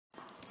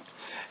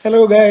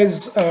Hello,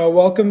 guys.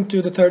 Welcome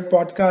to the third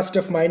podcast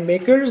of Mind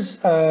Makers.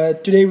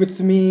 Today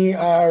with me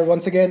are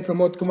once again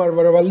Pramod Kumar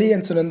Varavalli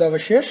and Sunanda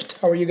Vashisht.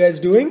 How are you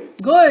guys doing?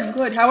 Good,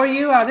 good. How are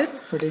you, Adit?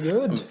 Pretty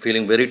good.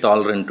 Feeling very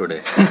tolerant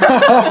today.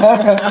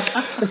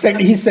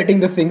 He's setting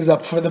the things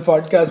up for the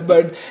podcast.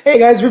 But hey,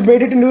 guys, we've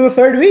made it into the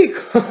third week.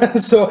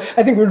 So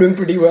I think we're doing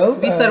pretty well.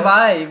 We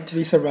survived.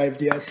 We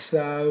survived, yes.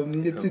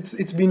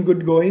 It's been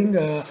good going.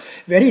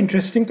 Very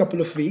interesting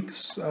couple of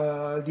weeks.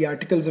 The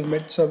articles have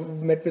met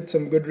with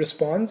some good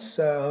response.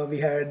 We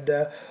had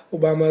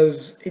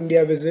Obama's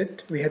India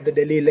visit. We had the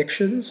Delhi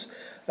elections.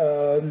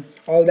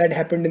 All that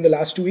happened in the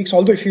last 2 weeks.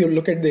 Although if you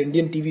look at the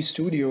Indian TV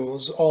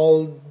studios,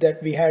 all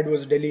that we had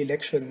was Delhi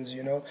elections,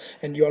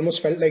 and you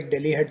almost felt like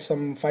Delhi had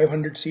some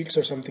 500 seats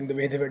or something the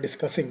way they were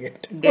discussing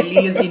it.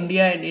 Delhi is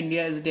India and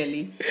India is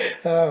Delhi.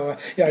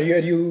 Yeah,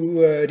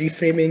 you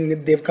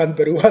reframing Devkant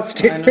Barua's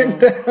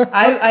statement.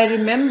 I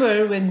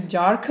remember when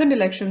Jharkhand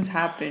elections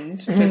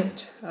happened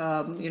just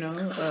a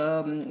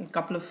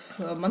couple of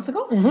months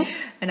ago,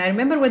 and I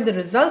remember when the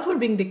results were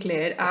being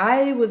declared,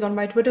 I was on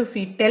my Twitter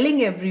feed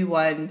telling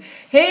everyone,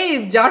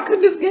 hey,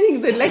 Jharkhand is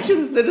getting the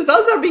elections, the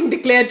results are being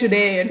declared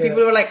today, and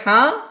people were like,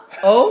 huh?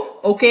 Oh,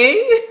 okay.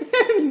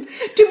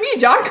 To me,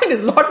 Jharkhand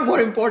is a lot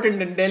more important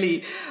than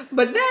Delhi.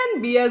 But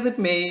then, be as it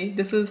may,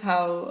 this is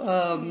how...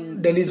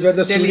 Delhi is where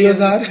the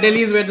studios are.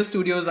 Delhi is where the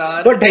studios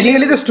are. But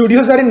technically the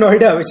studios are in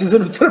Noida, which is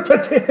in Uttar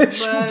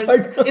Pradesh.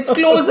 But it's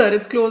closer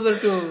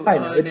to... I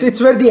know, it's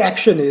where the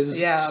action is.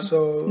 Yeah.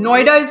 So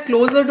Noida is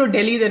closer to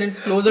Delhi than it's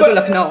closer to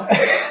Lucknow.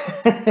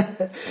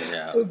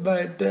 Yeah.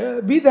 But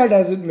be that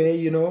as it may,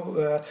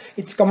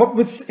 it's come up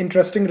with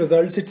interesting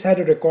results. It's had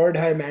a record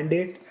high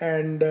mandate,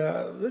 and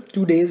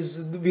 2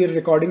 days, we are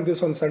recording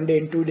this on Sunday.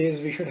 In 2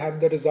 days, we should have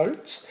the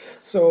results.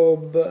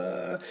 So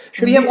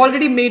we have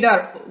already made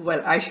our,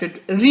 well, I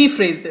should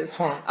rephrase this.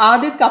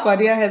 Adit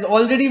Kapadia has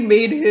already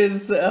made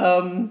his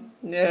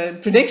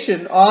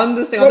prediction on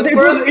this thing. Well, it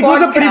was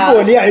a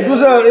pre-poll. Yeah, it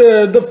was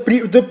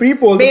the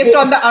pre-poll based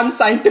on the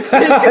unscientific.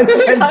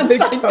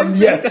 Unscientific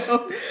yes,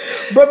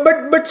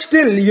 but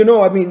still,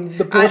 I mean,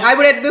 the post. I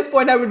would at this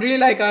point, I would really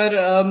like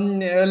our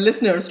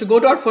listeners to go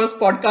to our first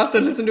podcast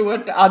and listen to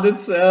what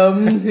Adit's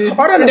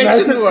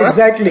predictions were.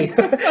 Exactly,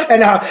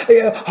 and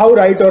how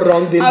right or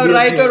wrong they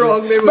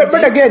would.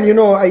 But again,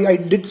 I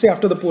did say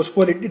after the post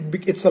poll,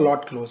 it's a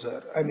lot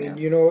closer. I mean,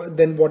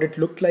 than what it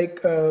looked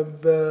like.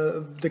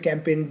 The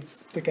campaigns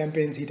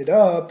heated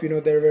up.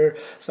 There were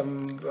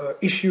some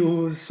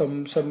issues,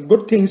 some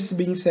good things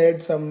being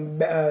said, some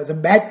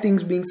bad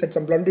things being said,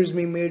 some blunders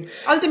being made.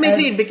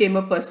 Ultimately, it became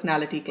a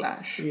personality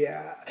clash.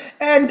 Yeah.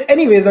 And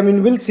anyways, I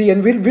mean, we'll see,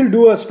 and we'll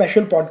do a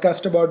special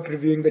podcast about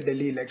reviewing the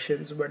Delhi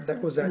elections. But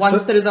that was that.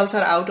 Once the results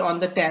are out on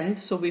the 10th,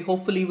 so we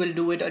hopefully will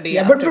do it a day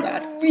after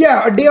that.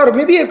 Yeah, a day or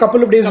maybe a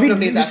couple of days.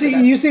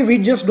 You see, we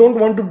just don't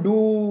want to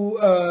do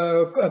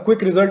a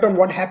quick result on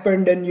what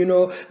happened, and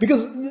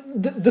because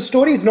the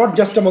story is not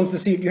just amongst the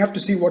seat. You have to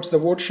see what's the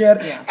vote share,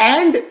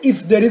 and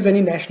if there is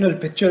any national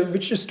picture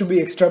which is to be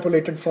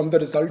extrapolated from the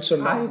results or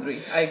not.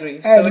 I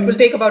agree. So it will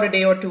take about a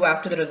day or two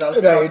after the results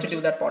for us to do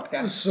that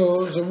podcast.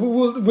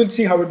 So we'll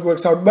see how it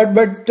works out.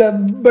 But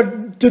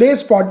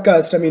today's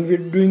podcast, I mean, we're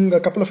doing a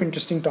couple of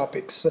interesting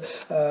topics.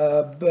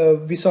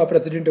 We saw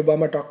President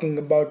Obama talking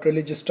about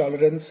religious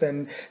tolerance,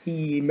 and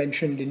he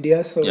mentioned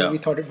India. So we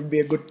thought it would be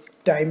a good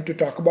time to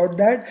talk about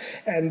that.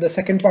 And the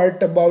second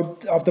part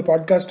of the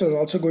podcast is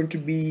also going to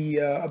be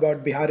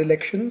about Bihar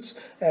elections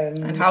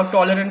and how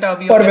tolerant are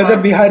we, or whether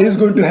Bihar is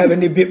going to have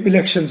any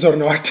elections or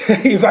not.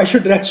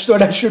 That's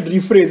what I should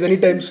rephrase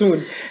anytime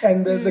soon.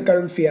 And the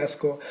current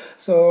fiasco.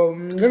 So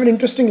we have an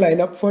interesting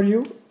lineup for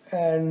you.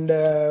 And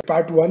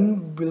part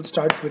one, we'll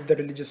start with the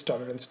religious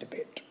tolerance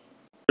debate.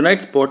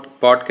 Tonight's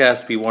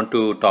podcast, we want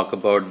to talk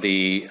about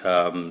the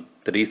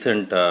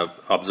recent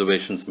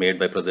observations made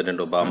by President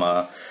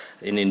Obama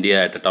in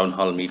India at a town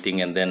hall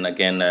meeting, and then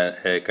again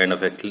a kind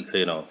of a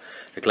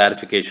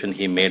clarification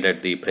he made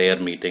at the prayer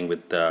meeting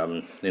with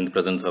in the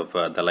presence of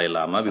Dalai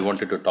Lama. We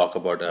wanted to talk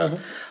about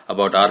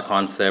our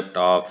concept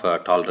of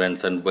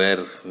tolerance and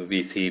where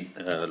we see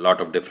a lot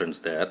of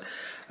difference there.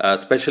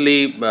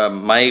 Especially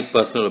my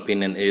personal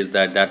opinion is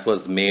that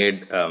was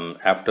made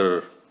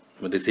after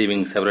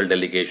receiving several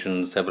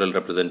delegations, several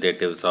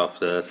representatives of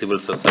the civil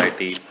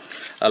society,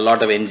 a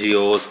lot of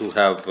NGOs who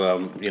have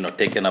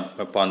taken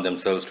upon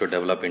themselves to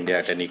develop India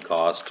at any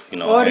cost.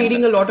 Or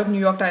reading a lot of New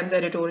York Times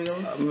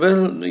editorials.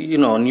 Well,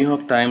 New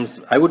York Times,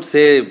 I would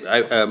say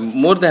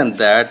more than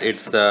that,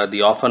 it's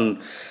the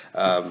often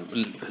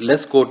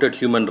less quoted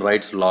human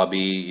rights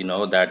lobby,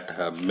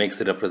 that makes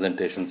the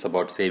representations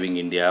about saving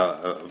India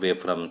away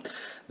from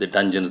the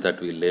dungeons that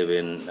we live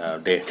in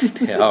day in,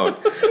 day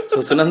out.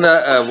 So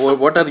Sunanda,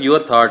 what are your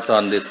thoughts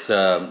on this,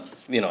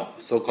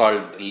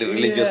 so-called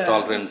religious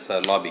tolerance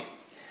lobby?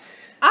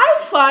 I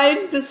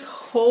find this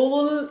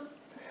whole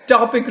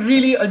topic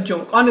really a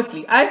joke.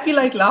 Honestly, I feel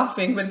like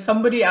laughing when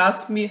somebody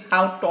asks me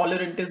how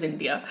tolerant is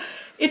India.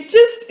 It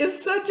just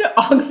is such an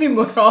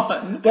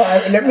oxymoron.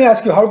 Well, let me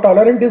ask you, how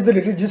tolerant is the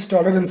religious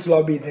tolerance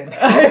lobby then?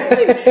 I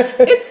mean,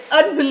 it's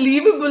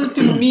unbelievable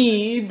to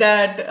me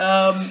that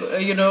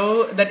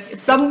that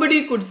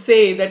somebody could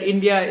say that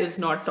India is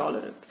not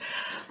tolerant.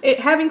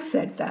 Having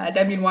said that,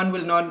 I mean, one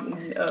will not.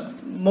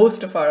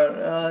 Most of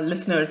our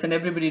listeners and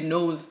everybody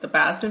knows the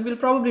past, and will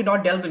probably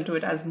not delve into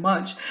it as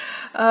much.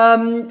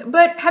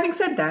 But having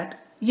said that,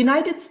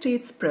 United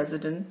States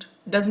President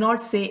does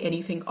not say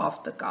anything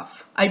off the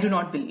cuff. I do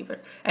not believe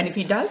it, and if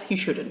he does, he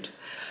shouldn't.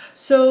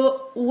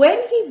 So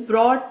when he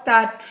brought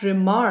that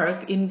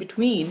remark in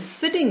between,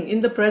 sitting in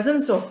the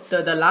presence of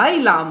the Dalai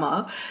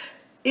Lama,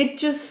 it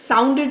just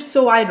sounded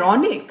so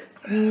ironic.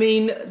 I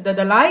mean, the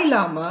Dalai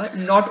Lama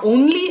not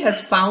only has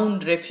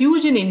found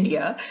refuge in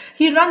India,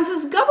 he runs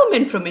his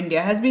government from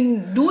India, has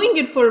been doing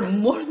it for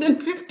more than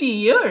 50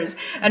 years.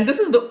 And this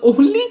is the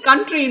only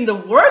country in the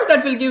world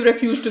that will give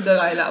refuge to the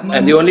Dalai Lama.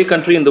 And the only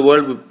country in the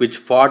world which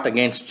fought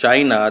against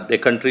China, the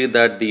country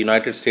that the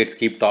United States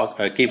keeps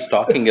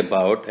talking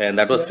about, and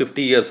that was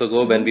 50 years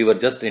ago when we were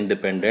just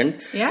independent.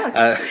 Yes.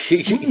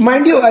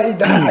 Mind you,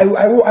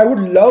 I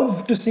would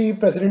love to see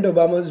President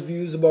Obama's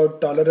views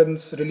about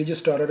tolerance, religious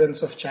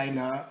tolerance of China.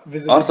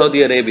 Or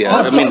Saudi Arabia.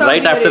 I mean,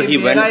 right after he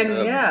went.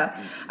 Yeah.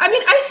 I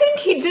mean, I think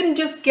he didn't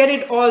just get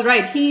it all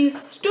right. He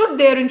stood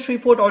there in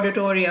Shreveport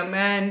Auditorium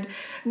and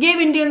gave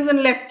Indians a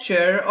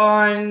lecture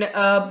on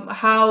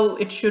how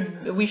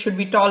we should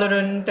be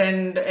tolerant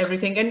and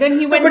everything. And then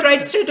he went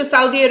right straight to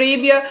Saudi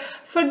Arabia.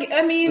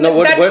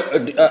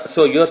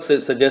 So you're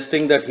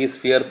suggesting that he's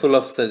fearful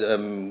of,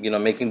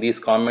 making these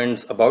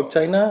comments about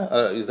China?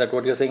 Is that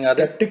what you're saying,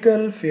 Adit?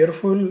 Skeptical,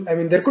 fearful. I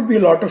mean, there could be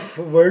a lot of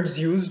words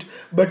used,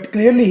 but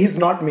clearly he's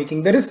not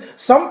making. There is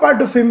some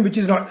part of him which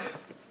is not.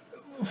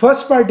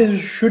 First part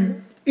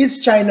is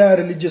China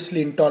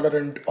religiously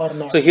intolerant or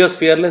not? So he was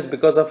fearless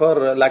because of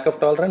our lack of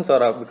tolerance,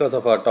 or because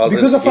of our tolerance?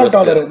 Because of our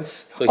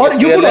tolerance. So or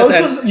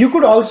you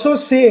could also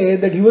say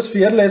that he was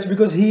fearless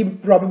because he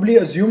probably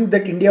assumed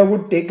that India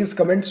would take his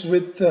comments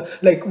with,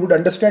 would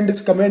understand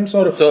his comments,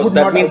 or so would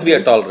that not means we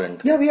are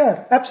tolerant. Yeah, we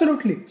are,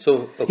 absolutely.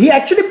 So okay. He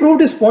actually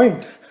proved his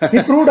point. He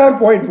proved our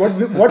point,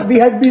 what we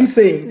had been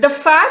saying. The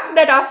fact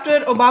that after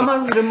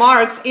Obama's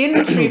remarks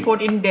in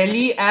Shreveport, in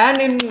Delhi, and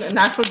in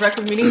National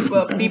Breakfast meeting,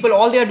 people,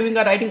 all they are doing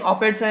are writing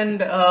op-eds and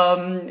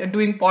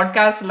doing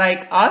podcasts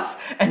like us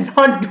and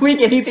not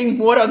doing anything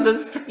more on the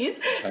streets,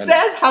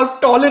 says how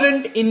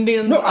tolerant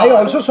Indians are. I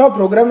also saw a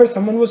program where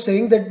someone was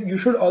saying that you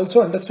should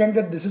also understand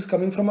that this is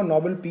coming from a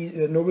Nobel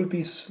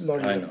Peace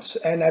laureate.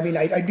 And I mean,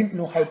 I didn't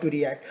know how to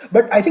react.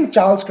 But I think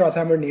Charles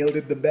Krauthammer nailed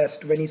it the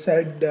best when he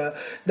said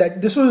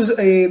that this was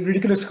a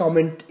ridiculous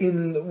comment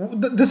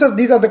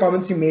these are the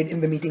comments he made in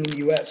the meeting in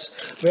US,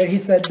 where he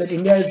said that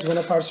India is one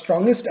of our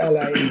strongest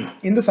allies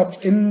in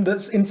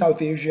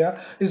South Asia,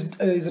 is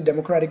a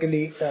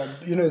democratically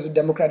is a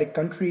democratic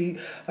country,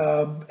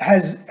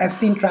 has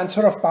seen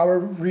transfer of power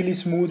really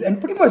smooth,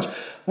 and pretty much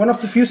one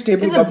of the few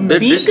stable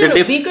governments,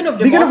 beacon of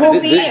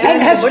democracy,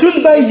 and has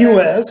stood by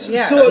US.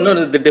 Yeah.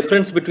 So the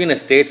difference between a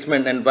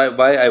statesman and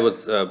why I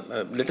was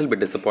a little bit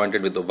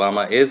disappointed with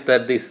Obama is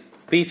that this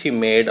speech he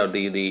made, or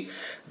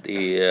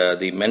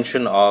the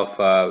mention of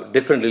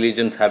different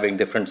religions having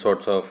different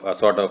sorts of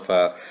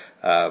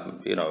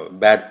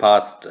bad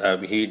past.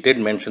 He did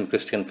mention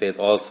Christian faith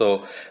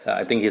also.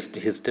 I think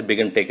he's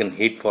begun taken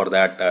heat for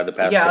that the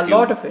past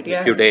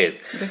few days.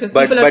 Because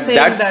people are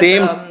saying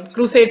that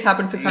crusades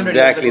happened 600 years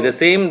ago. Exactly, the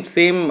same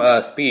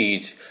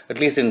speech, at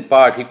least in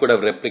part, he could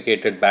have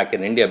replicated back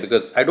in India,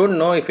 because I don't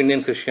know if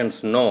Indian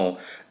Christians know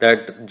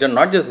that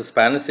not just the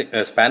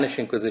Spanish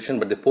Inquisition,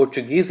 but the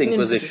Portuguese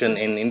Inquisition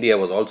in India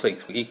was also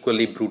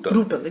equally brutal.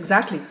 Brutal,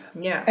 exactly.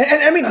 Yeah.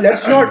 And I mean,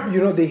 let's not,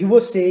 he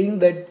was saying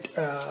that,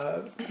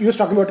 he was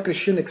talking about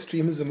Christian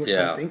extremism or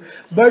something,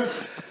 but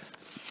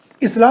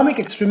Islamic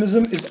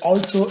extremism is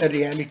also a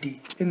reality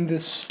in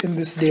this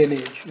day and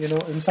age.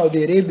 In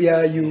Saudi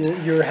Arabia,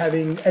 you're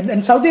having,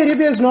 and Saudi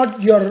Arabia is not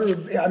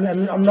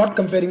I'm not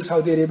comparing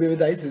Saudi Arabia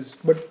with ISIS,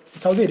 but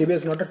Saudi Arabia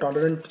is not a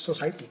tolerant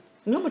society.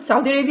 No, but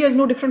Saudi Arabia is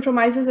no different from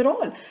ISIS at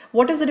all.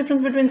 What is the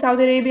difference between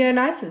Saudi Arabia and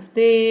ISIS?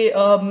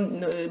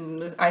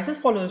 ISIS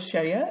follows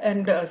Sharia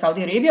and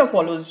Saudi Arabia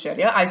follows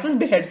Sharia. ISIS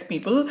beheads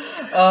people.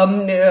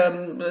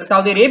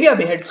 Saudi Arabia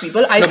beheads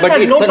people. ISIS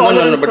has no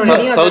tolerance for any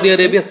other. Saudi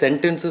Arabia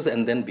sentences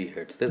and then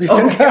beheads. Okay,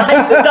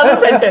 ISIS doesn't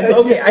sentence.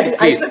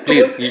 Okay,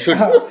 please, you should.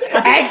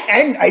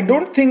 And I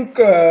don't think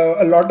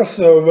a lot of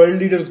world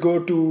leaders go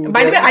to.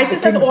 By the way,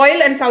 ISIS has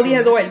oil and Saudi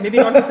has oil. Maybe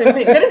not the same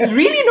thing. There is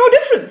really no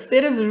difference.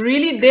 There is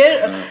really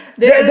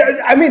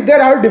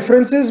there are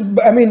differences.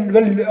 I mean,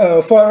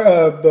 for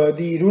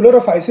the ruler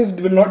of ISIS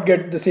will not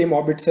get the same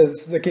orbits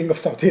as the king of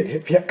Saudi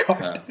Arabia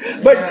got.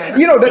 But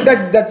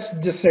that's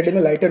just said in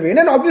a lighter vein.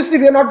 And obviously,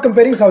 we are not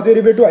comparing Saudi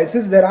Arabia to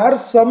ISIS. There are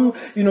some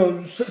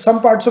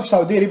some parts of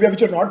Saudi Arabia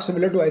which are not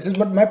similar to ISIS.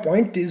 But my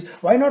point is,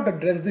 why not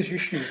address this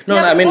issue? No,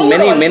 I mean,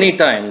 many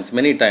times.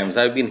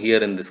 I've been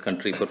here in this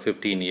country for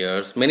 15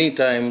 years. Many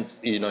times,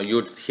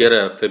 you'd hear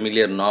a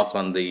familiar knock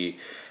on the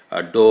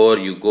door,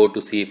 you go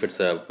to see if it's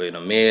a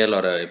male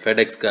or a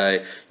FedEx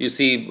guy. You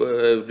see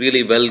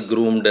really well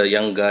groomed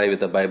young guy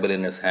with a Bible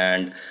in his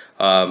hand.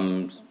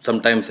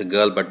 Sometimes a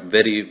girl, but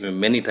very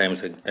many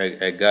times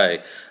a guy,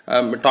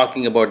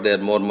 talking about their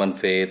Mormon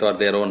faith or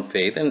their own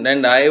faith.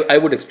 And I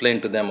would explain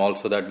to them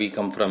also that we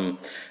come from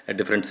a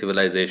different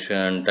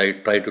civilization,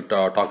 try to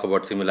talk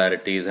about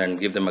similarities and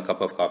give them a cup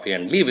of coffee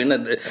and leave.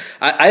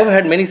 I've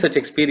had many such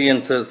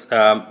experiences,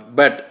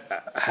 but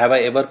have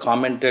I ever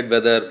commented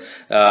whether,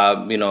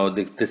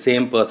 the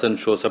same person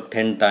shows up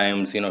 10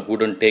 times, who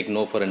wouldn't take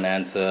no for an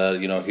answer,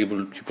 he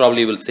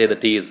probably will say the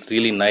tea is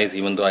really nice,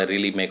 even though I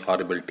really make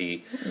horrible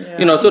tea.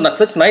 Yeah. So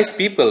such nice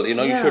people,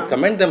 you should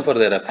commend them for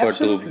their effort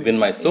to win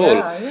my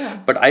soul.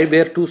 But I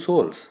wear two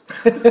souls.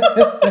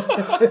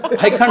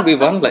 I can't be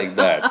one like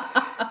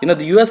that.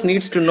 The US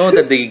needs to know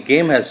that the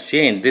game has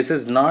changed. This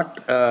is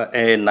not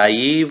a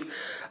naive,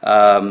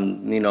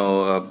 lungi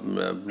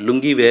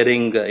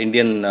wearing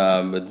Indian,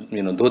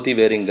 dhoti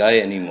wearing guy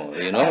anymore.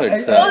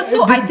 It's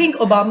also, I think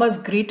Obama's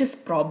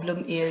greatest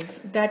problem is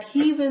that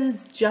he will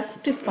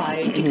justify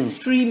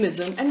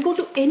extremism and go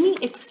to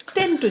any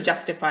extent to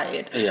justify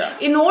it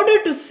in order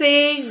to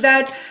say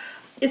that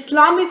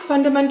Islamic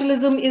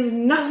fundamentalism is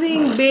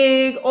nothing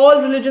big.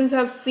 All religions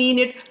have seen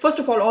it. First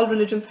of all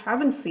religions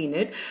haven't seen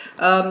it.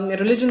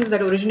 Religions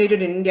that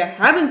originated in India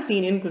haven't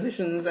seen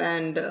inquisitions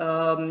and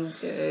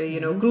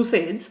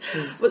crusades.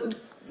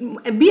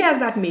 Be as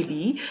that may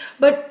be,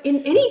 but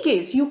in any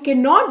case, you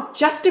cannot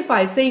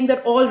justify saying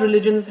that all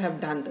religions have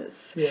done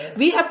this.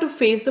 We have to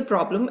face the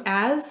problem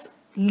as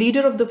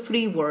leader of the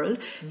free world.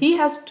 He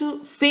has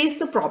to face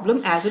the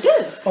problem as it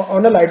is.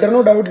 On a lighter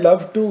note, I would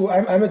love to,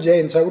 I'm a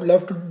Jain, so I would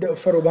love to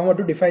for Obama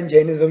to define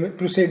Jainism,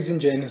 crusades in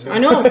Jainism. I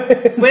know.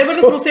 Where were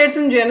the crusades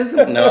in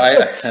Jainism? No,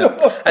 I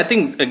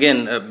think,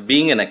 again,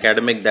 being an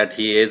academic that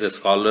he is, a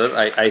scholar,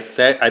 I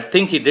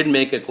think he did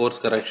make a course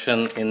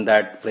correction in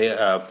that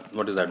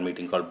what is that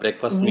meeting called?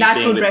 Breakfast meeting.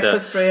 National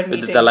breakfast prayer with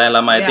meeting. the Dalai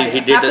Lama. I think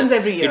he did. Happens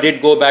every year. He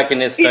did go back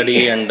in his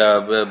study and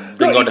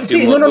bring out a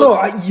few more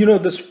books.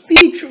 The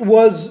speech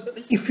was,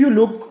 if you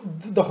look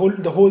the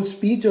whole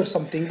speech or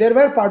something, there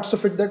were parts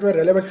of it that were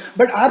relevant,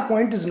 but our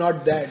point is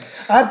not that.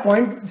 Our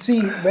point,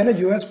 see, when a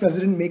US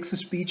president makes a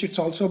speech, it's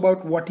also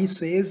about what he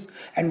says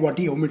and what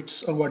he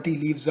omits or what he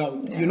leaves out.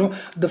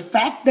 The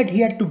fact that he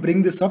had to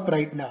bring this up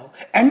right now,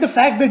 and the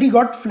fact that he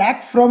got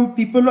flack from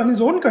people on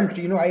his own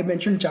country. I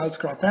mentioned Charles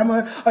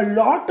Krauthammer. A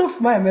lot of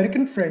my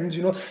American friends,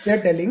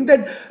 they're telling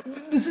that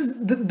this is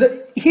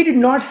he did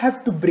not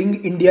have to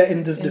bring India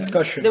in this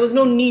discussion. There was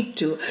no need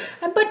to.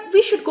 But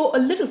we should go a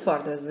little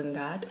further than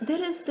that.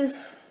 There is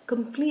this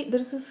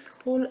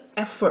whole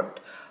effort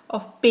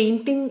of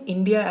painting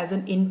India as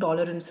an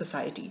intolerant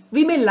society.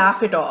 We may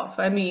laugh it off.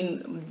 I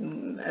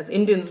mean, as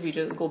Indians, we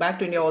just go back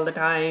to India all the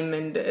time,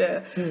 and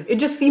it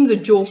just seems a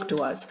joke to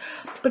us.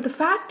 But the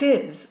fact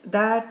is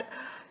that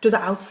to the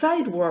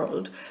outside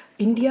world,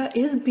 India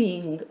is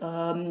being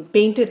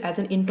painted as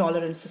an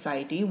intolerant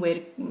society where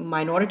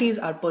minorities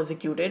are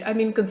persecuted. I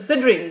mean,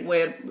 considering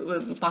where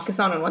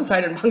Pakistan on one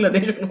side and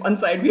Bangladesh on one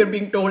side, we are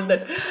being told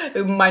that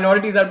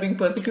minorities are being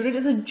persecuted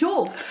is a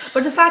joke.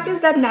 But the fact is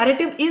that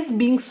narrative is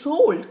being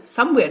sold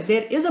somewhere.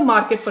 There is a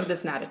market for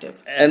this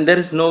narrative. And there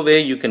is no way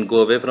you can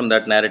go away from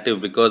that narrative,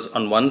 because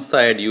on one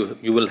side, you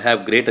will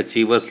have great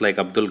achievers like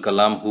Abdul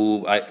Kalam,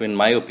 who, in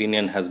my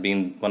opinion, has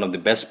been one of the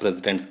best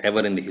presidents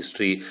ever in the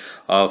history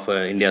of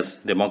India's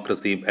democracy.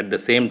 At the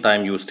same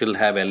time, you still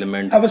have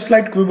elements. I have a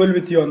slight quibble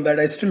with you on that.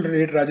 I still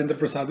rate Rajendra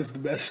Prasad as the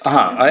best.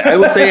 I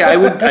would say I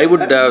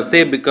would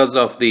say because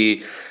of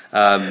the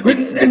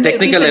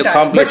technical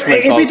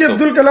accomplishments. But APJ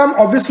Abdul Kalam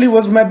obviously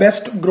was my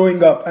best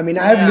growing up. I mean,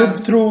 I have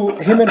lived through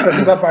him and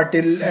Pratibha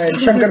Patil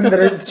and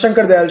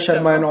Shankar Dayal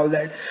Sharma and all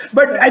that.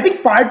 But I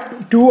think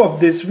part 2 of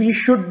this, we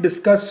should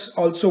discuss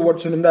also what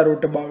Suninda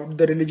wrote about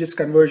the religious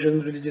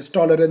conversion, religious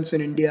tolerance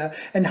in India,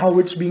 and how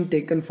it's being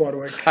taken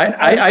forward.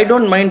 I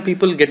don't mind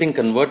people getting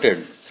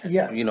converted.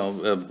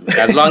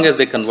 As long as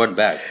they convert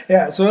back.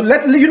 So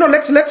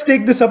let's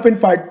take this up in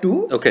part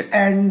 2. Okay.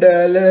 And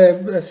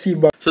see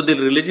about. So the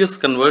religious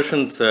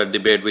conversions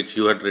debate, which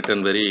you had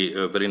written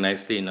very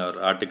nicely in our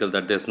article,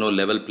 that there's no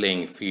level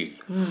playing field.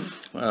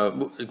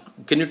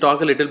 Can you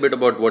talk a little bit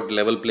about what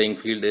level playing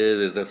field is?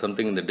 Is there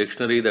something in the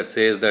dictionary that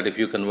says that if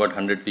you convert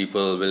 100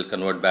 people, we'll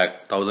convert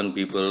back 1,000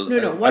 people?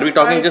 No. Are we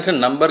talking just a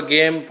number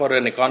game for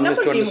an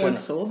economist to understand? Number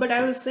game also, but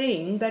I was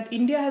saying that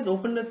India has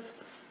opened its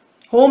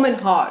home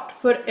and heart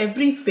for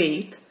every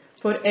faith,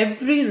 for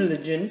every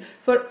religion,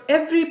 for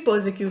every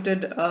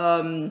persecuted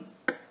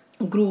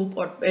group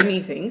or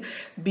anything,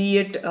 be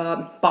it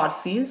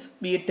Parsis,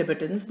 be it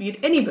Tibetans, be it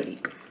anybody.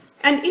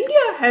 And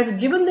India has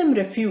given them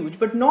refuge,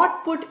 but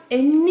not put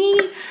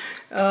any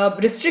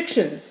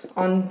restrictions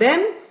on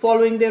them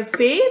following their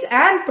faith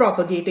and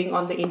propagating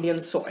on the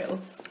Indian soil.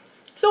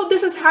 So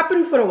this has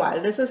happened for a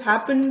while. This has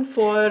happened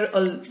for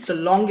the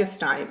longest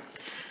time.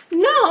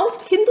 Now,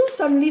 Hindus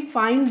suddenly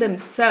find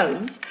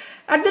themselves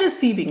at the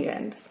receiving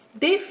end.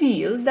 They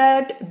feel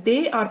that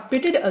they are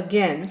pitted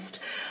against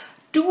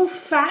two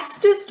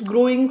fastest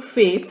growing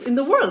faiths in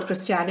the world,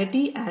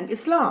 Christianity and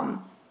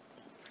Islam.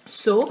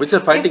 So, which are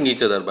fighting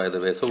each other, by the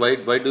way. So why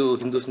do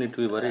Hindus need to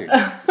be worried?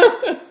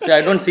 See,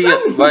 I don't see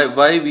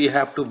why we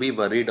have to be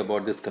worried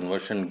about this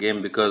conversion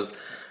game, because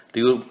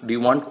do you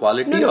want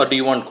quality or do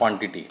you want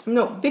quantity?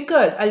 No,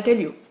 because I'll tell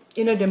you,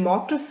 in a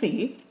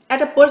democracy,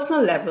 at a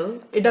personal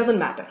level, it doesn't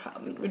matter.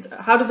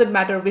 How does it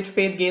matter which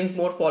faith gains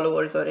more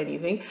followers or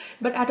anything?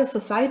 But at a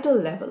societal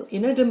level,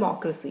 in a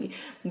democracy,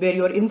 where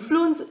your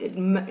influence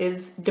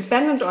is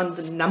dependent on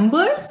the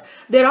numbers,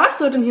 there are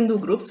certain Hindu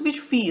groups which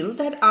feel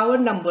that our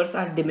numbers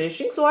are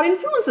diminishing, so our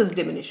influence is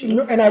diminishing.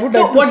 No, and I would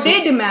so like to what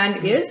they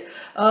demand is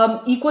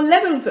equal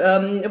level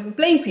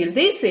playing field.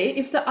 They say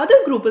if the other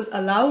group is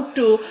allowed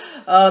to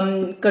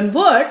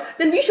convert,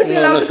 then we should be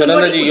allowed to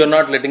convert. Sharanaji, you're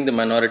not letting the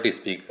minority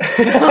speak.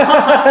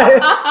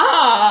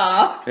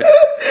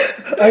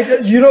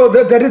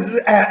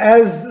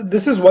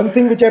 This is one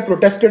thing which I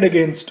protested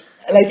against,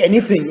 like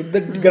anything,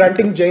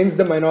 granting Jains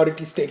the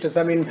minority status.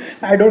 I mean,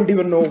 I don't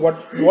even know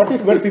what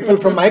were people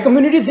from my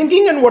community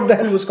thinking and what the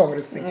hell was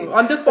Congress thinking.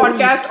 On this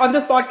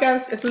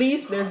podcast, at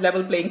least there is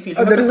level playing field.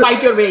 You have to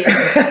fight your way in.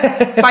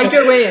 Fight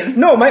your way in.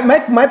 No,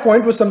 my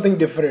point was something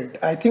different.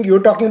 I think you're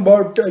talking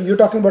about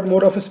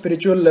more of a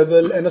spiritual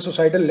level and a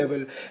societal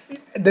level.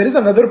 There is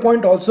another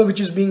point also which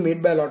is being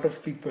made by a lot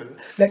of people.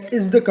 That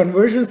is the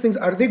conversion things.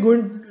 Are they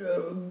going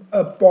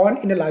a pawn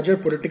in a larger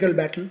political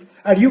battle?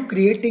 Are you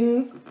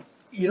creating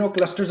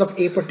clusters of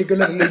a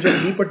particular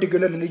religion, B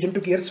particular religion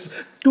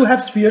to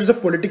have spheres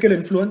of political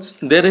influence?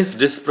 There is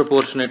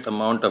disproportionate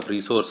amount of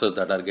resources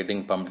that are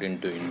getting pumped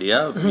into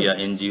India via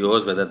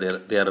NGOs, whether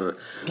they are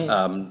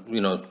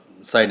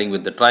siding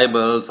with the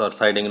tribals or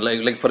siding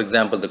like for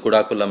example the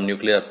Kudakulam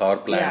nuclear power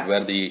plant, where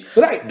the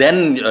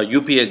then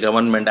UPA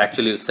government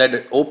actually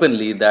said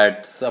openly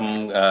that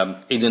some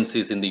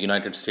agencies in the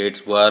United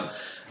States were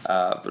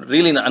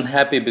really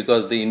unhappy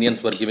because the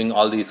Indians were giving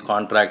all these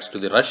contracts to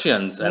the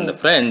Russians and the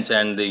French,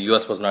 and the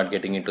US was not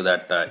getting into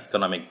that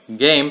economic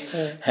game.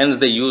 Hence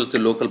they used the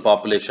local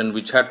population,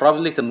 which had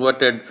probably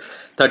converted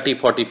 30,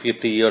 40,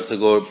 50 years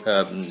ago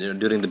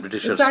during the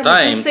Britishers'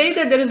 time. To say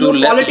that there is no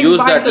politics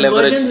behind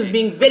convergence is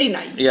being very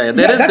naive.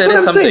 There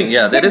is something.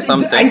 There is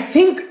something. I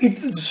think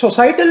it's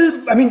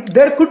societal. I mean,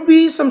 there could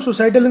be some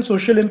societal and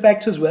social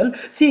impacts as well.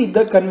 See,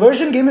 the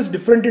conversion game is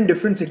different in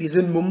different cities.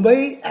 In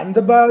Mumbai,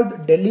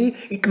 Ahmedabad, Delhi,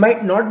 it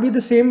might not be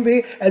the same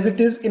way as it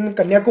is in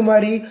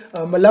Kanyakumari,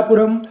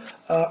 Malappuram,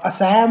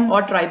 Assam,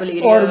 or tribal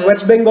areas, or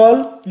West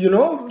Bengal.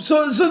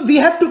 So we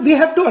have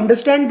to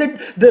understand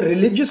that the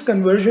religious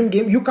conversion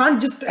game, you can't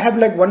just have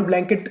like one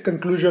blanket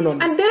conclusion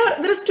on it. And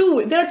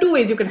there are two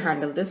ways you can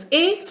handle this.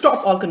 A,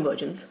 stop all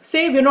conversions.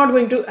 Say we're not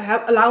going to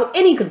allow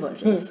any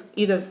conversions,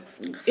 either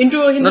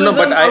into Hinduism,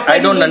 but I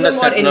don't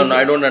understand. No,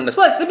 I don't understand.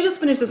 First, let me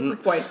just finish this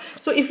quick point.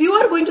 So if you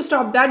are going to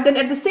stop that, then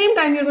at the same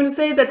time you're going to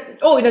say that,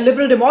 in a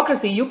liberal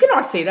democracy, you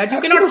cannot say that.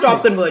 You cannot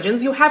stop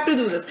conversions. You have to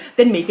do this.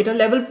 Then make it a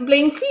level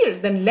playing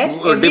field. Then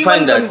let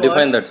define that.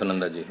 Define that,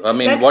 Sunandaji. I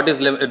mean, what is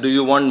do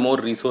you want more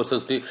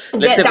resources?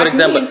 Let's say, for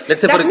example,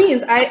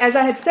 as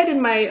I had said in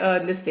my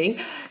this thing,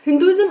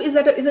 Hinduism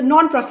is a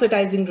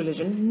non-proselytizing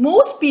religion.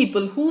 Most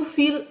people who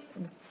feel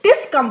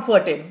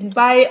discomforted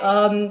by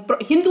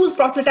Hindus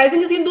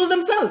proselytizing is Hindus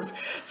themselves.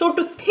 So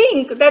to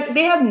think that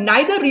they have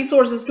neither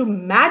resources to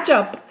match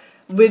up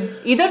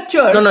with either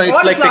church it's or like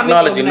Islamic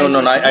technology.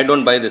 I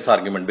don't buy this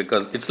argument,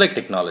 because it's like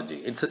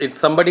technology. It's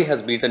somebody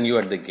has beaten you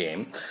at the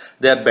game.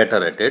 They are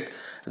better at it.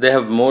 They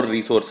have more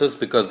resources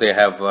because they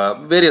have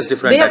various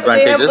different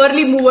advantages. They have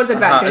early movers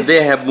advantage.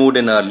 They have moved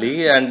in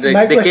early, and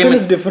my question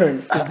is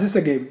different. Is this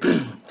a game?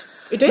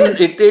 It is.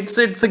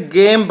 It's a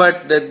game,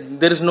 but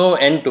there is no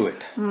end to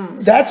it.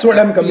 That's what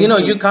I'm coming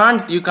to. You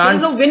can't there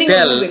is no winning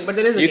or losing, but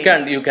there is a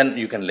game.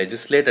 You can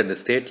legislate at the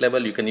state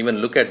level. You can even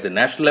look at the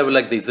national level,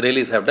 like the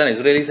Israelis have done.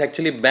 Israelis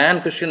actually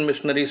ban Christian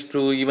missionaries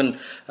to even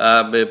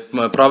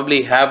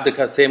probably have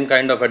the same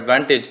kind of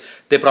advantage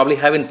they probably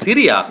have in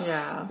Syria.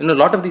 Yeah. A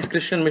lot of these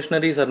Christian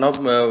missionaries are now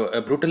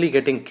brutally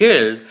getting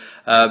killed.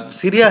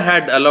 Syria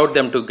had allowed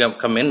them to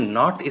come in,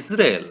 not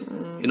Israel.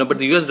 But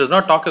the US does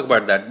not talk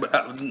about that.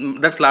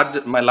 That's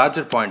my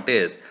larger point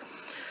is,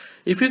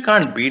 if you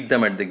can't beat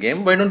them at the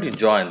game, why don't you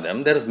join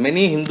them? There is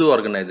many Hindu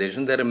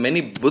organizations, there are many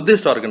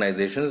Buddhist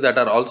organizations that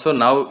are also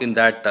now in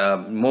that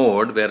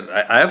mode, where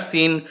I have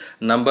seen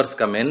numbers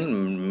come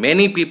in.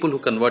 Many people who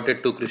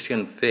converted to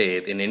Christian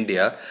faith in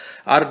India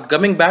are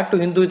coming back to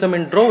Hinduism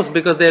in droves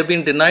because they have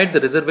been denied the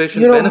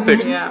reservation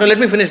benefits. Yeah. No, let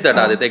me finish that,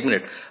 Adit, a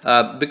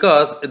minute.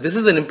 Because this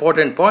is an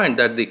important point,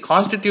 that the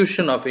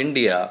Constitution of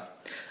India,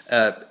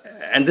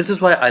 and this is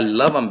why I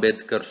love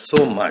Ambedkar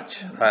so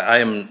much. I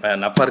am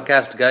an upper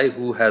caste guy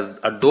who has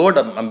adored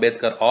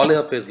Ambedkar all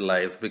of his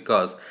life,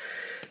 because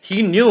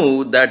he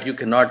knew that you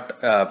cannot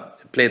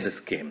play this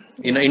game.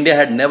 India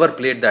had never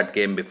played that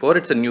game before.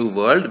 It's a new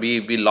world.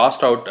 We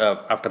lost out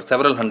after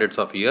several hundreds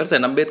of years,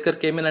 and Ambedkar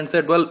came in and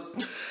said, well,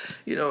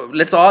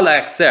 let's all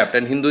accept.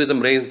 And Hinduism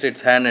raised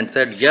its hand and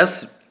said,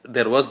 yes,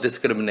 there was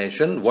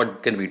discrimination.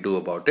 What can we do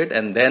about it?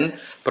 And then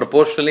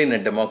proportionally in a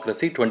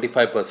democracy,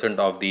 25%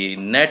 of the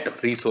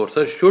net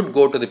resources should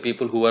go to the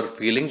people who are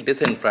feeling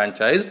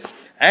disenfranchised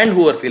and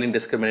who are feeling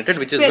discriminated,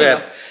 which is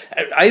where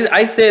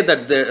I say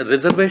that the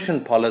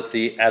reservation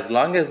policy, as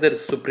long as there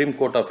is Supreme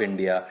Court of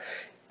India,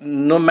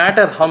 no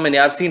matter how many,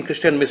 I've seen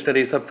Christian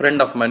missionaries, a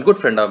friend of mine, good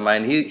friend of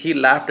mine, he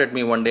laughed at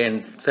me one day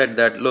and said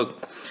that,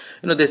 look,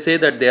 they say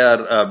that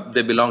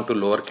they belong to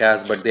lower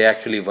caste, but they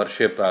actually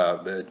worship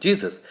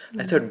Jesus.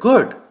 I said,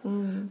 good.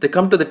 They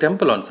come to the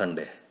temple on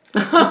Sunday.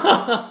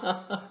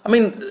 I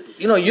mean,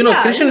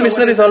 Christian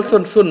missionaries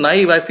also so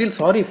naive. I feel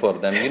sorry for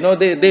them.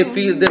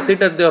 They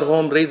sit at their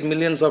home, raise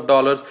millions of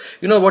dollars.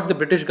 You know what the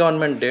British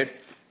government did?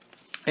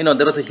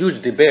 There was a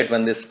huge debate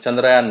when this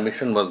Chandrayaan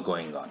mission was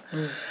going on.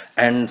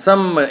 And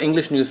some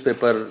English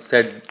newspaper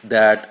said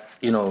that,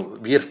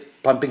 we are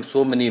pumping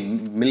so many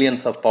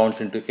millions of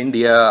pounds into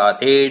India, our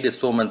aid is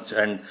so much,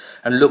 and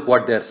look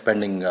what they're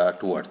spending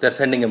towards. They're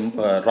sending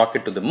a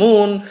rocket to the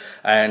moon,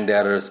 and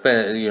they're,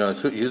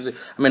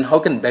 how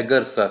can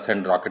beggars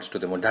send rockets to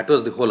the moon? That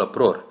was the whole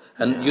uproar.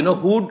 And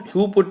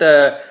who put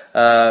a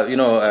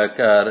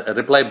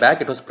reply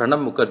back? It was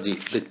Pranab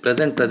Mukherjee, the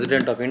present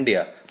president of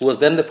India, who was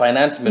then the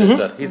finance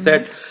minister. He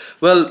said,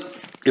 well,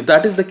 if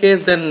that is the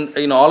case, then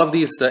all of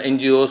these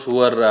NGOs who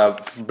are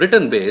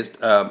Britain-based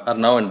are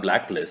now in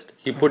blacklist.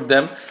 He put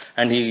them,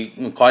 and he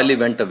coyly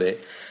went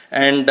away.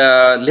 And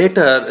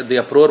later, the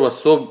uproar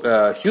was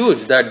so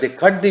huge that they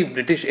cut the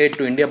British aid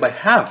to India by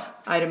half.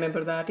 I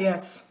remember that.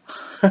 Yes.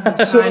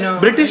 So I know.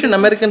 British and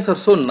Americans are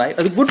so nice,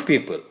 good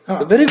people,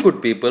 very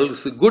good people,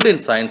 good in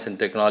science and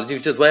technology,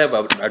 which is why I've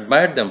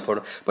admired them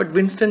for. But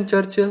Winston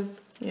Churchill,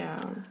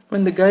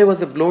 when the guy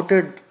was a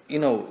bloated,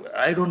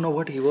 I don't know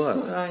what he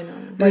was. I know.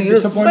 You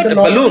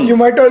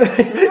might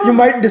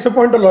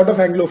disappoint a lot of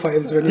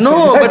Anglophiles when you say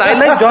that. But I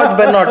like George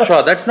Bernard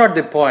Shaw. That's not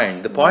the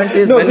point. The point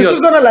is this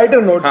was on a lighter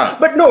note.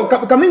 But no,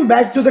 coming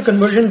back to the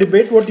conversion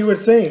debate, what you were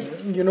saying,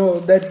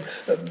 that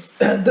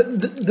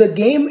the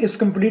game is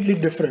completely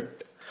different.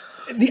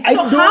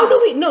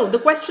 The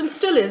question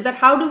still is that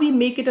how do we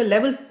make it a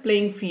level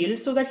playing field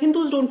so that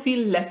Hindus don't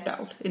feel left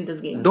out in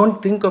this game?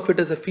 Don't think of it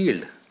as a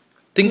field.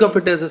 Think of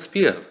it as a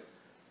spear.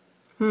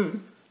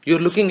 You're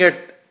looking at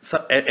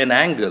an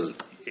angle.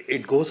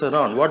 It goes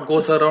around. What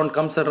goes around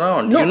comes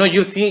around.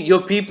 You see your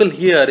people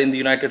here in the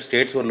United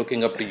States who are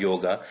looking up to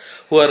yoga,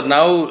 who are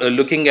now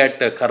looking at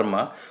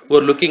karma, who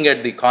are looking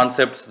at the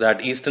concepts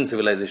that Eastern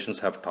civilizations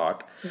have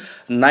taught.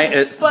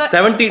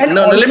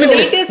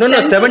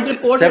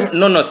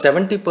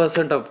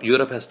 70% of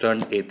Europe has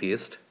turned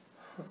atheist.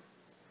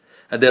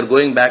 They're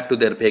going back to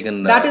their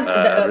pagan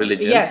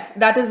religions. Yes,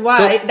 that is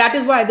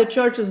why the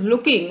church is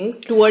looking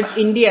towards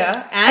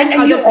India and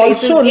other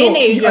places in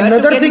Asia.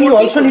 Another thing you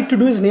also need to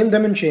do is name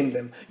them and shame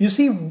them. You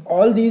see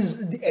all these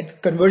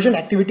conversion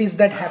activities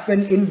that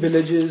happen in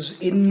villages,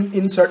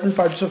 in certain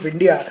parts of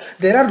India.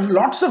 There are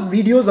lots of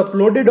videos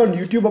uploaded on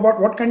YouTube about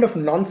what kind of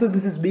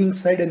nonsense is being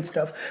said and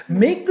stuff.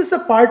 Make this a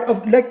part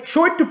of,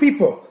 show it to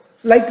people.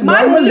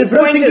 My only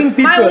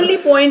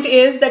point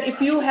is that if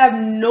you have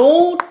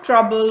no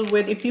trouble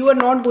with, if you are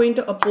not going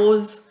to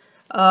oppose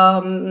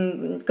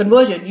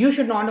conversion, you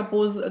should not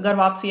oppose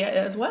Garvapsi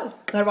as well.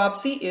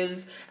 Garvapsi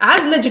is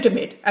as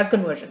legitimate as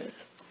conversion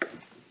is.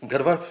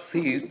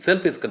 Garvapsi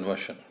itself is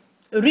conversion.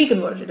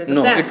 Reconversion in a sense.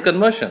 No, it's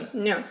conversion.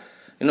 Yeah.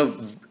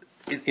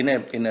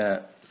 In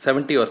a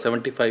 70 or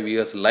 75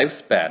 years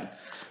lifespan,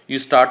 you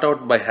start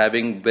out by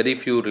having very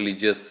few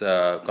religious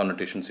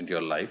connotations into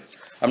your life.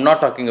 I'm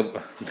not talking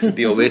about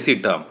the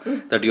Owaisi term,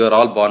 that you are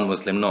all born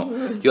Muslim. No,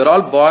 you're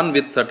all born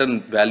with certain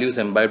values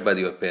imbibed by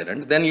your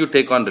parents. Then you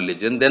take on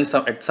religion. Then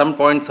at some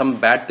point, some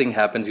bad thing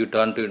happens. You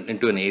turn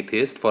into an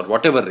atheist for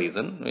whatever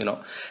reason,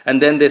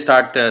 and then they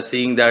start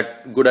seeing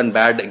that good and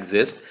bad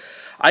exist.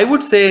 I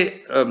would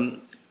say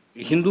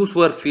Hindus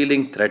who are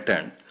feeling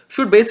threatened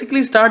should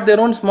basically start their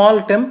own small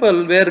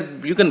temple where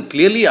you can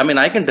clearly,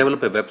 I can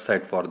develop a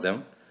website for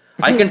them.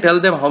 I can tell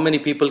them how many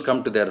people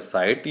come to their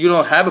site.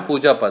 Have a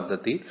puja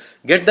paddhati.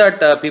 Get that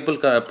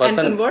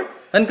person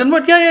and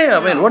convert. Yeah.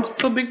 What's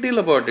so big deal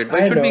about it?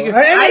 I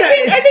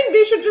think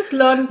they should just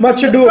learn.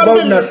 Much ado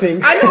about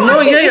nothing.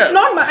 It's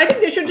not. I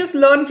think they should just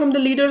learn from the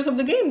leaders of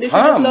the game. They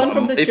should just learn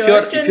from the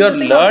church and just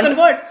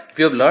convert. If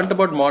you have learned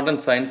about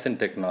modern science and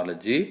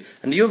technology,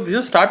 and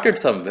you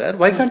started somewhere,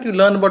 why can't you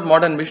learn about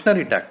modern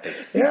missionary tactics?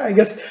 Yeah, I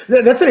guess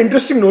that's an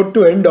interesting note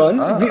to end on.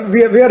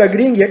 We are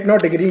agreeing yet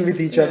not agreeing with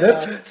each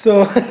other.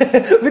 So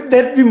with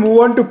that, we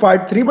move on to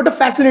part 3, but a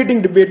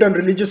fascinating debate on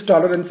religious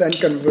tolerance and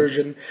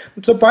conversion.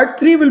 So part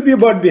 3 will be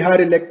about Bihar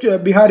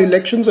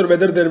elections, or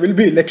whether there will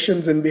be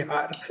elections in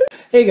Bihar.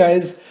 Hey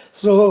guys,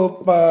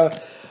 so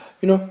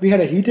we had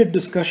a heated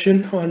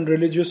discussion on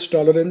religious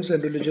tolerance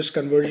and religious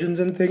conversions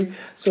and things.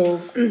 So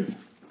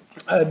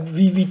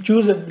we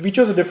chose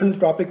a different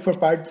topic for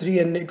part 3,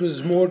 and it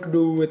was more to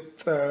do with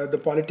the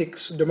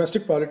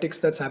domestic politics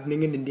that's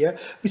happening in India.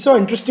 We saw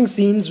interesting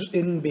scenes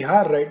in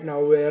Bihar right now,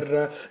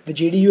 where the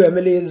JDU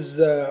MLAs,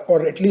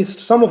 or at least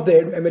some of the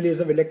MLAs,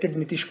 have elected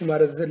Nitish Kumar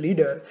as the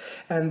leader,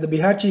 and the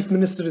Bihar chief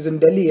minister is in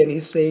Delhi, and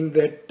he's saying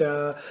that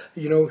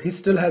he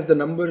still has the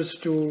numbers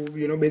to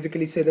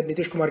basically say that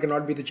Nitish Kumar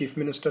cannot be the chief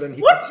minister. And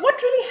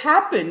what really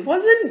happened?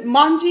 Wasn't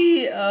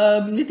Manji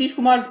Nitish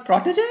Kumar's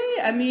protege?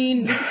 I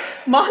mean,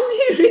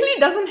 Manji really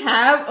doesn't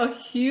have a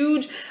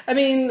huge,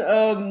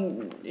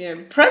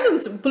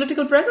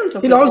 political presence.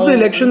 He lost the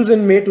elections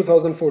in May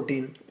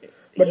 2014.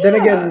 But then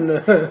again,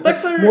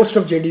 most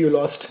of JDU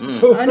lost.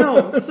 So. I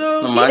know.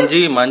 So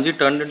Manji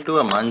turned into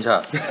a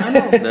manja. I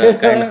know. The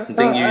kind of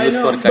thing you use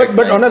for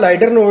but on a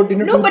lighter note,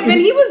 but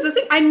when he was this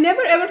thing, I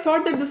never ever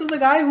thought that this is a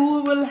guy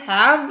who will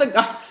have the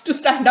guts to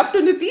stand up to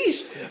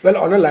Nitish. Well,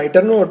 on a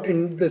lighter note,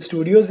 in the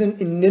studios, in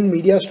Indian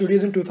media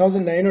studios in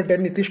 2009 or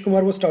 10, Nitish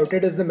Kumar was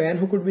touted as the man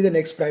who could be the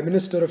next Prime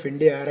Minister of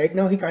India. Right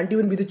now, he can't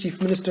even be the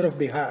Chief Minister of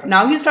Bihar.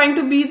 Now he's trying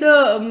to be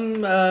the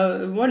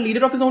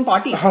leader of his own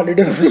party.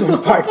 Leader of his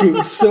own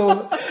party.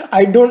 So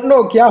I don't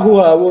know क्या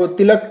हुआ वो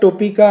तिलक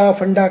टोपी का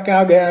फंडा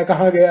क्या गया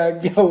कहाँ गया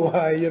क्या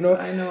हुआ I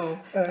know.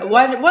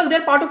 Well,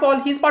 they're part of all.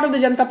 He's part of the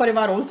Janata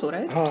Parivar also,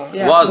 right?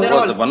 Yeah,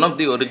 was one of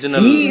the original.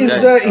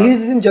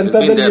 He's in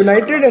Janata Dal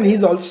United, and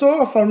he's also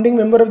a founding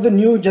member of the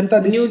new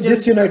Janata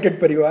Disunited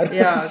Parivar.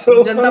 Yeah,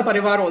 so Janata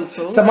Parivar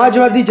also.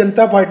 Samajwadi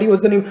Janata Party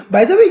was the name.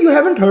 By the way, you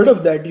haven't heard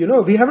of that.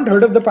 We haven't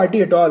heard of the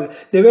party at all.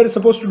 They were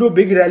supposed to do a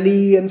big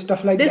rally and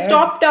stuff like that. They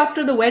stopped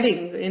after the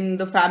wedding in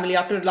the family,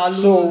 after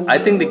Lalu's. So I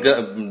think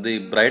the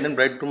bride and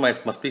bridegroom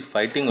must be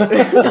fighting or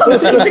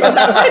something. Because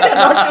that's why they're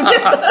not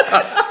together.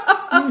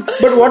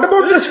 But what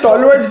about the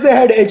stalwarts? They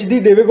had H.D.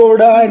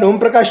 Devegowda and Om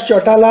Prakash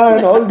Chautala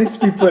and all these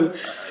people.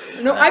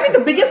 No, I mean the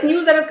biggest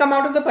news that has come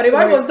out of the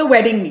Parivar was the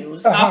wedding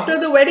news. After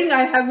the wedding,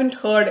 I haven't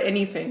heard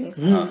anything.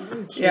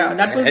 Yeah,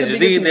 that was the biggest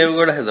news. H.D.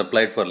 Devegowda has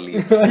applied for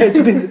leave.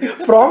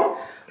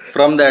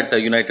 From that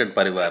United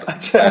Parivar.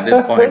 At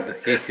this point,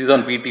 he's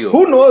on PTO.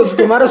 Who knows?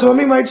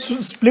 Kumaraswamy might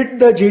split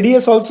the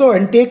JDS also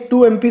and take 2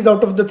 MPs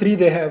out of the 3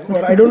 they have.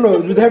 Or I don't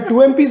know. Do they have 2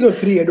 MPs or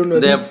 3? I don't know.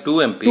 They have 2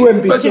 MPs. 2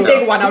 MPs. So he'll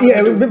take 1 out of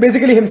the 2.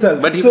 Basically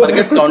himself. But he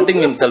forgets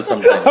counting himself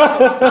sometimes.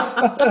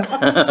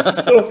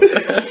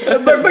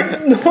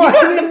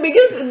 The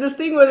biggest this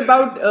thing was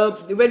about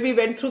when we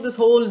went through this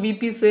whole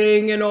VP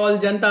Singh and all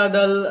Janata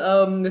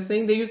Dal this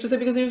thing. They used to say,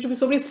 because there used to be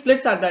so many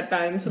splits at that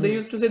time. So they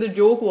used to say the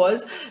joke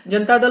was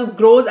Janata Dal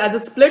grows as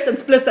it splits and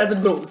splits as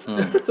it grows.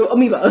 So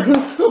amoeba.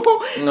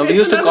 No, we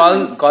used to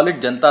call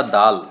it Janta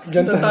Dal.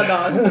 Janta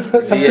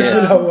Dal.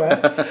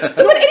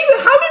 So but anyway,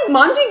 how did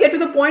Manji get to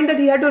the point that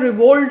he had to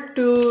revolt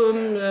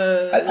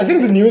to? I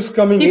think the news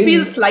coming in. He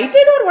feels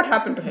slighted, or what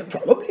happened to him?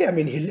 Probably. I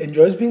mean, he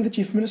enjoys being the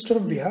Chief Minister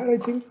of Bihar. I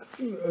think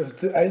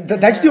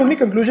that's the only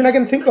conclusion I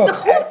can think of. The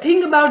whole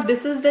thing about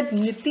this is that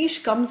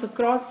Nitish comes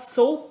across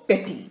so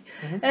petty.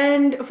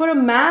 And for a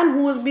man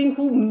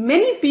who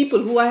many people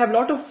who I have a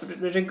lot of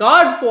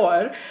regard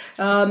for,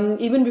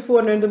 even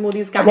before Narendra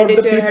Modi's candidature.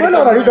 About the people,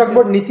 or are you talking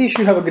about Nitish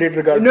you have a great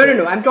regard for?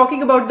 No. I'm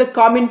talking about the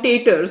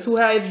commentators who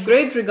I have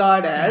great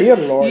regard as. Dear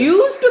Lord.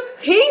 Used to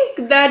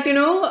think that,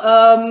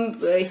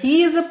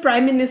 he is a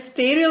prime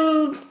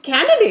ministerial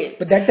candidate.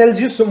 But that tells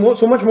you so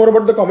much more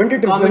about the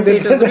commentators than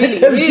that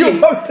tells you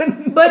about the.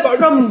 But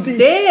from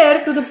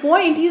there to the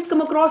point, he's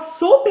come across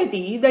so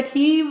petty that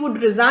he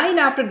would resign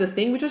after this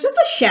thing, which was just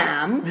a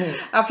sham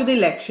after the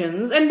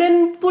elections, and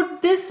then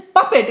put this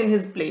puppet in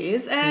his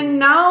place. And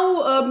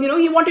now,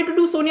 he wanted to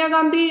do Sonia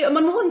Gandhi,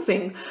 Manmohan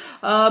Singh.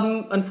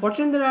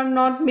 Unfortunately, there are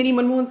not many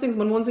Manmohan Singhs.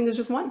 Manmohan Singh is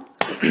just one.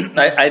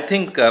 I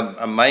think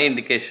my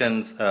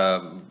indications,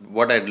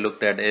 what I'd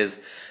looked at is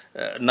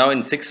now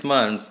in 6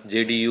 months,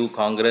 JDU,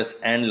 Congress,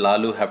 and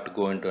Lalu have to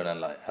go into an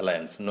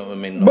alliance.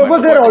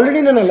 But they're already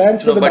in an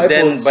alliance for the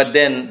bypolls.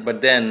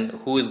 But then,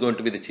 who is going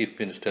to be the chief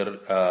minister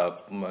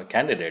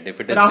candidate? If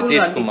it is Rahul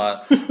Nitish Gandhi.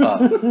 Kumar,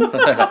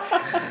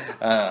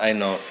 I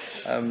know.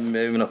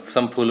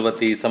 Some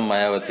Phulvati, some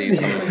Mayawati,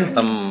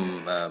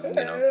 some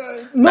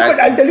No, but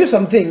I'll tell you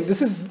something.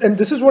 This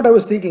is what I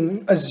was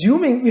thinking.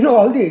 Assuming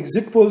all the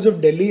exit polls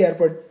of Delhi are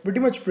pretty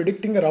much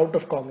predicting a rout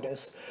of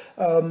Congress.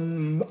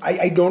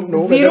 I don't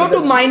know. 0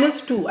 to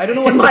 -2. I don't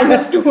know what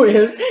 -2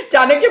 is.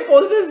 Chanakya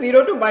poll says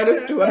 0 to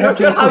 -2. I'm not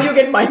sure how you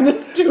get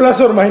 -2.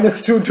 Plus or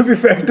 -2, to be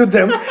fair to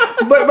them.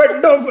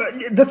 But no,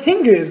 the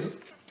thing is,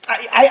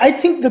 I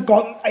think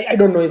I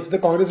don't know if the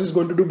Congress is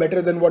going to do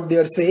better than what they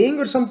are saying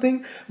or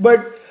something, but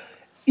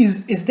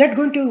is that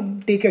going to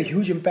take a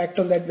huge impact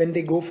on that when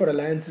they go for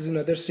alliances in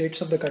other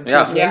states of the country?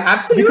 Yeah,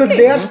 absolutely. Because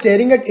they are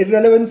staring at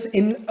irrelevance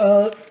in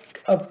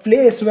a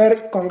place where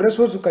Congress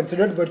was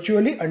considered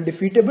virtually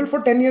undefeatable for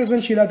 10 years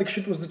when Sheila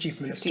Dikshit was the chief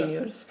minister. 15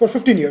 years. For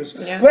 15 years.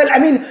 Yeah. Well, I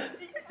mean,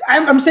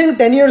 I'm saying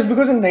 10 years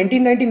because in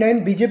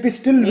 1999 BJP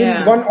still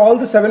won all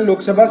the 7 Lok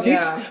Sabha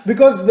seats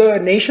because the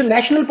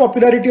national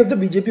popularity of the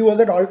BJP was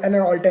at an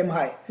all-time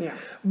high. Yeah.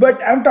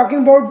 But I'm talking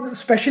about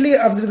especially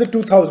after the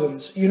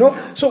 2000s, you know.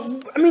 So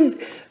I mean,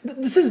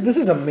 this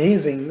is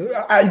amazing.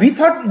 We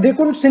thought they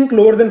couldn't sink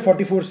lower than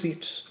 44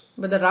 seats.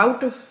 But the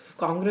route of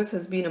Congress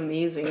has been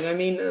amazing. I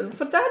mean,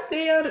 for that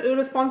they are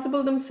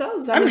responsible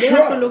themselves. I mean, they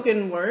have to look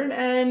inward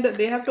and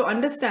they have to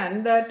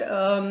understand that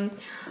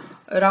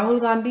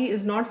Rahul Gandhi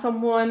is not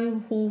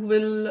someone who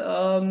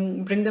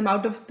will bring them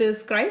out of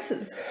this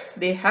crisis.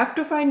 They have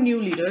to find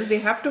new leaders. They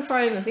have to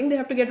find, I think they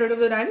have to get rid of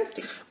the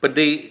dynasty. But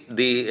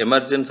the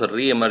emergence or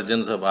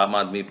re-emergence of Aam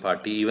Aadmi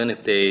Party, even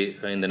if they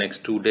in the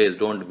next 2 days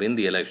don't win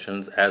the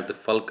elections, as the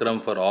fulcrum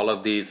for all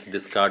of these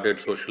discarded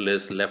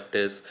socialists,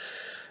 leftists,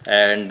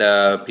 and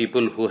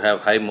people who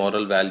have high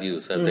moral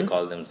values, as they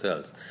call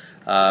themselves,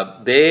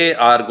 they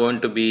are going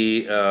to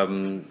be,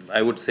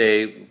 I would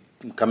say,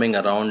 coming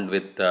around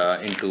with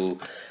into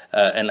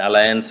an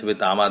alliance with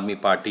Aam Aadmi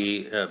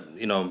Party.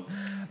 You know,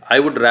 I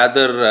would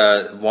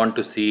rather want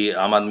to see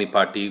Aam Aadmi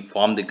Party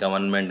form the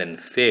government and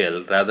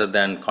fail rather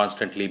than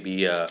constantly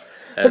be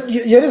but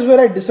here is where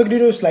I disagree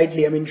with you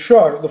slightly. I mean,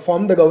 sure, the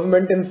form the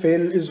government and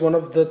fail is one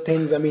of the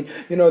things. I mean,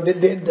 you know,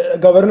 the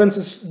governance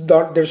is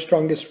not their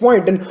strongest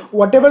point, and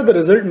whatever the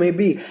result may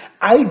be,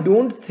 I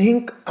don't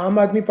think Aam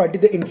Aadmi Party,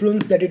 the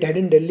influence that it had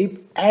in Delhi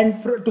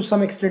and to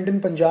some extent in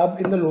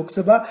Punjab in the Lok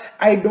Sabha,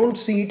 I don't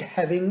see it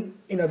having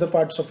in other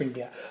parts of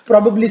India.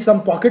 Probably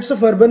some pockets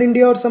of urban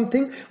India or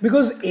something,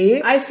 because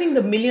I think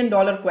the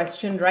million-dollar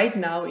question right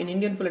now in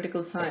Indian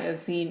political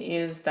scene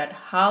is that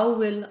how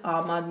will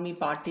Aam Aadmi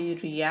Party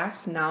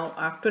react now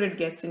after it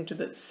gets into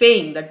the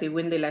saying that they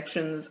win the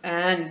elections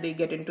and they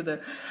get into the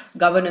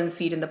governance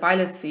seat and the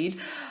pilot seat,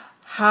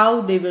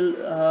 how they will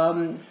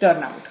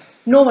turn out.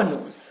 No one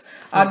knows.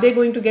 Are they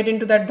going to get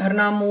into that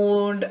dharna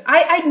mode?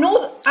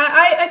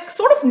 I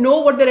sort of know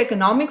what their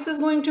economics is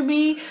going to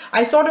be.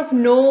 I sort of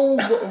know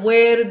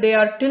where they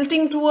are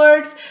tilting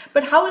towards.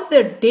 But how is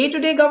their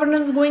day-to-day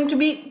governance going to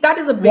be? That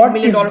is a big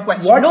million-dollar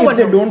question. What if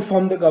they don't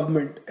form the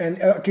government and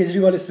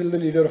Kejriwal is still the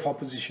leader of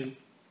opposition?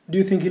 Do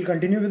you think he'll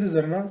continue with his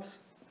dharnas?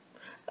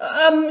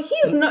 He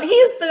is not. He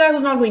is the guy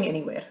who's not going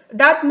anywhere.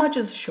 That much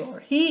is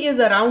sure. He is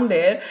around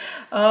there.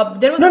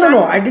 There was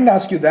no. I didn't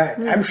ask you that.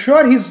 I'm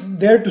sure he's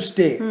there to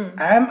stay.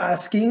 I am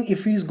asking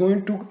if he's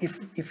going to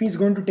if he's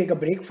going to take a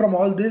break from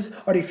all this,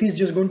 or if he's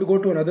just going to go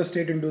to another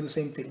state and do the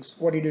same things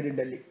what he did in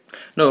Delhi.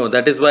 No,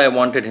 that is why I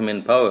wanted him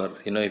in power.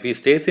 You know, if he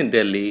stays in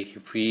Delhi,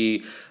 if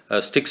he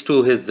sticks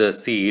to his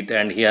seat,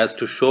 and he has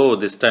to show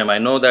this time. I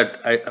know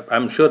that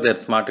I'm sure they're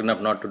smart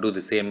enough not to do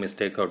the same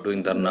mistake of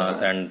doing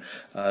dharnas and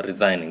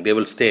resigning. They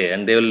will stay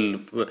and they will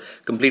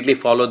completely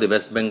follow the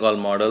West Bengal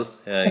model.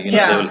 They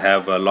will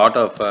have a lot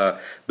of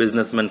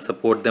businessmen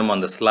support them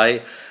on the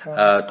sly,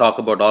 talk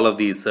about all of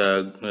these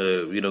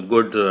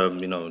good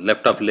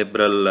left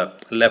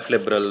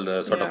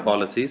liberal sort of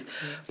policies.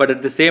 But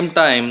at the same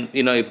time,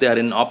 if they are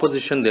in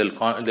opposition,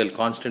 they'll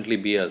constantly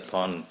be a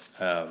thorn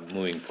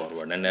moving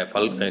forward, and a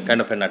kind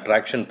of an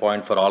attraction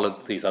point for all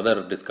of these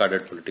other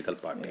discarded political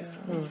parties.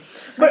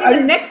 But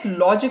the next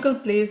logical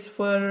place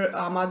for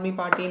Aam Aadmi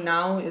Party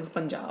now is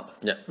Punjab.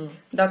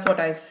 That's what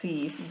I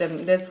see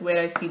them. That's where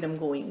I see them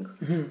going.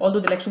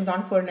 Although the elections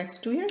aren't for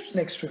next 2 years.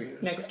 Next 2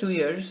 years. Next 2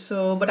 years.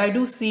 So, but I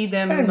do see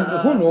them. And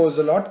who knows?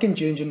 A lot can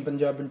change in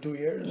Punjab in 2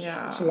 years.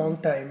 Yeah, it's a long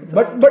time.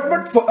 But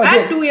for,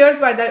 again, and 2 years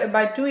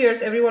by 2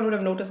 years, everyone would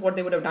have noticed what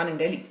they would have done in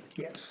Delhi.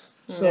 Yes.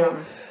 So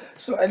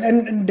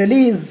and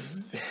Delhi is.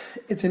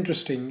 It's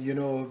interesting,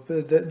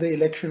 the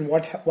election,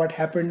 what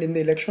happened in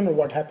the election or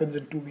what happens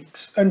in 2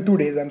 weeks, and 2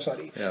 days, I'm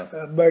sorry.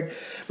 But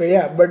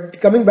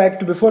coming back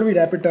to, before we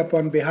wrap it up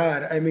on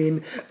Bihar, I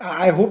mean,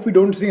 I hope we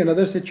don't see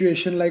another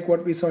situation like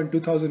what we saw in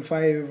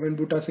 2005 when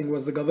Bhutta Singh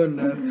was the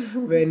governor,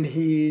 when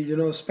he,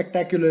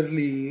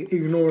 spectacularly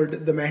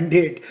ignored the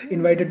mandate,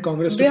 invited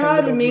Congress to form the Bihar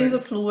government. remains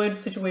a fluid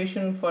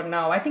situation for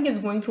now. I think it's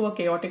going through a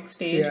chaotic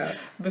stage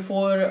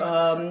before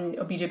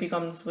BJP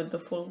comes with the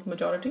full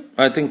majority.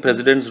 I think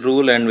President's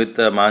rule and with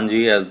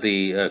Manji as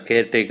the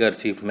caretaker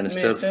chief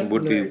minister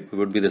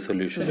would be the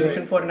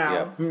solution for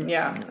now.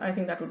 I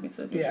think that would be the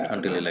solution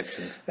until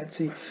elections. Let's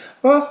see.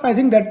 Well, I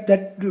think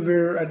that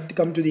we're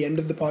come to the end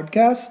of the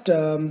podcast.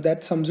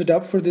 That sums it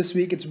up for this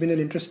week. It's been an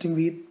interesting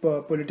week,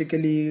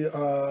 politically,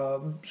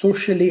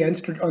 socially,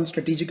 and on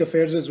strategic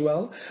affairs as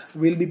well.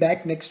 We'll be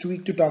back next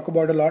week to talk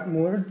about a lot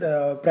more,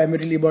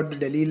 primarily about the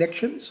Delhi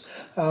elections.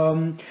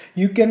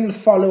 You can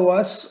follow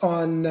us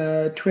on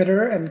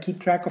Twitter and keep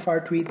track of our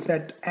tweets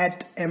at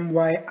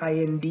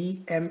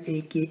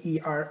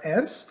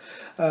MYINDMAKERS,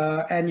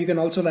 and you can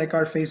also like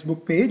our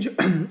Facebook page.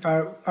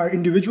 Our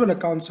individual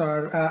accounts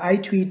are I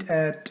tweet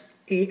at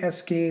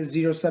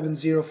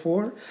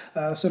ASK0704,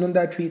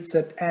 Sunanda tweets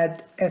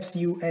at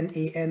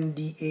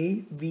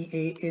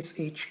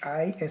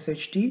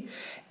SUNANDAVASHISHT,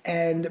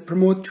 and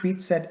promote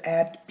tweets at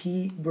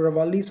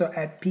 @pburavalli, so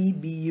at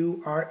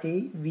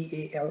PBURAVALLI.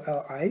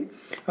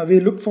 We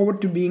look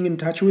forward to being in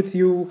touch with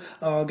you,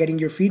 getting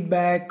your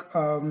feedback,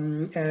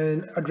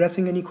 and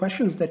addressing any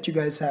questions that you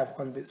guys have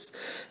on this.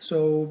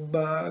 So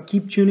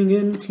keep tuning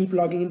in, keep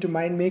logging into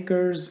Mind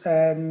Makers,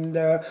 and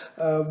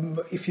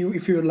if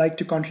you would like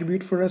to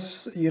contribute for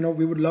us,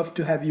 we would love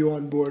to have you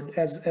on board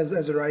as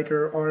a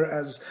writer or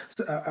as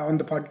on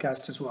the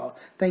podcast as well.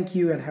 Thank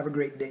you and have a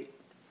great day.